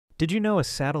Did you know a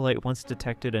satellite once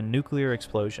detected a nuclear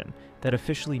explosion that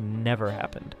officially never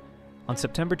happened? On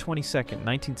September 22,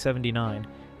 1979,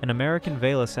 an American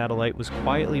Vela satellite was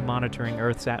quietly monitoring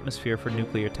Earth's atmosphere for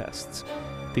nuclear tests.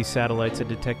 These satellites had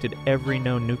detected every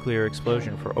known nuclear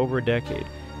explosion for over a decade,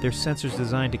 their sensors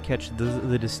designed to catch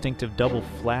the distinctive double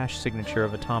flash signature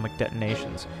of atomic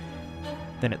detonations.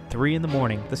 Then at 3 in the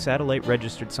morning, the satellite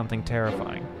registered something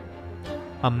terrifying.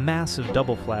 A massive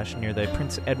double flash near the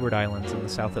Prince Edward Islands in the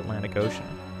South Atlantic Ocean.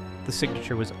 The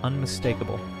signature was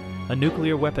unmistakable. A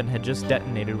nuclear weapon had just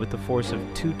detonated with the force of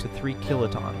 2 to 3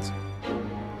 kilotons.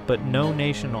 But no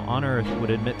nation on Earth would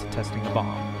admit to testing a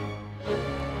bomb.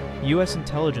 U.S.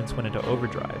 intelligence went into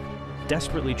overdrive,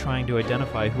 desperately trying to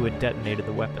identify who had detonated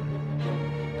the weapon.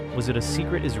 Was it a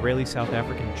secret Israeli-South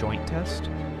African joint test?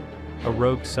 A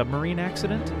rogue submarine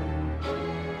accident?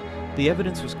 The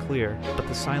evidence was clear, but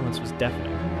the silence was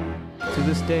deafening. To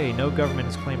this day, no government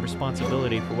has claimed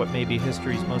responsibility for what may be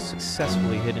history's most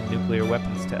successfully hidden nuclear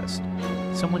weapons test.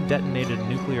 Someone detonated a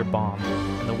nuclear bomb,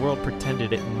 and the world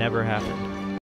pretended it never happened.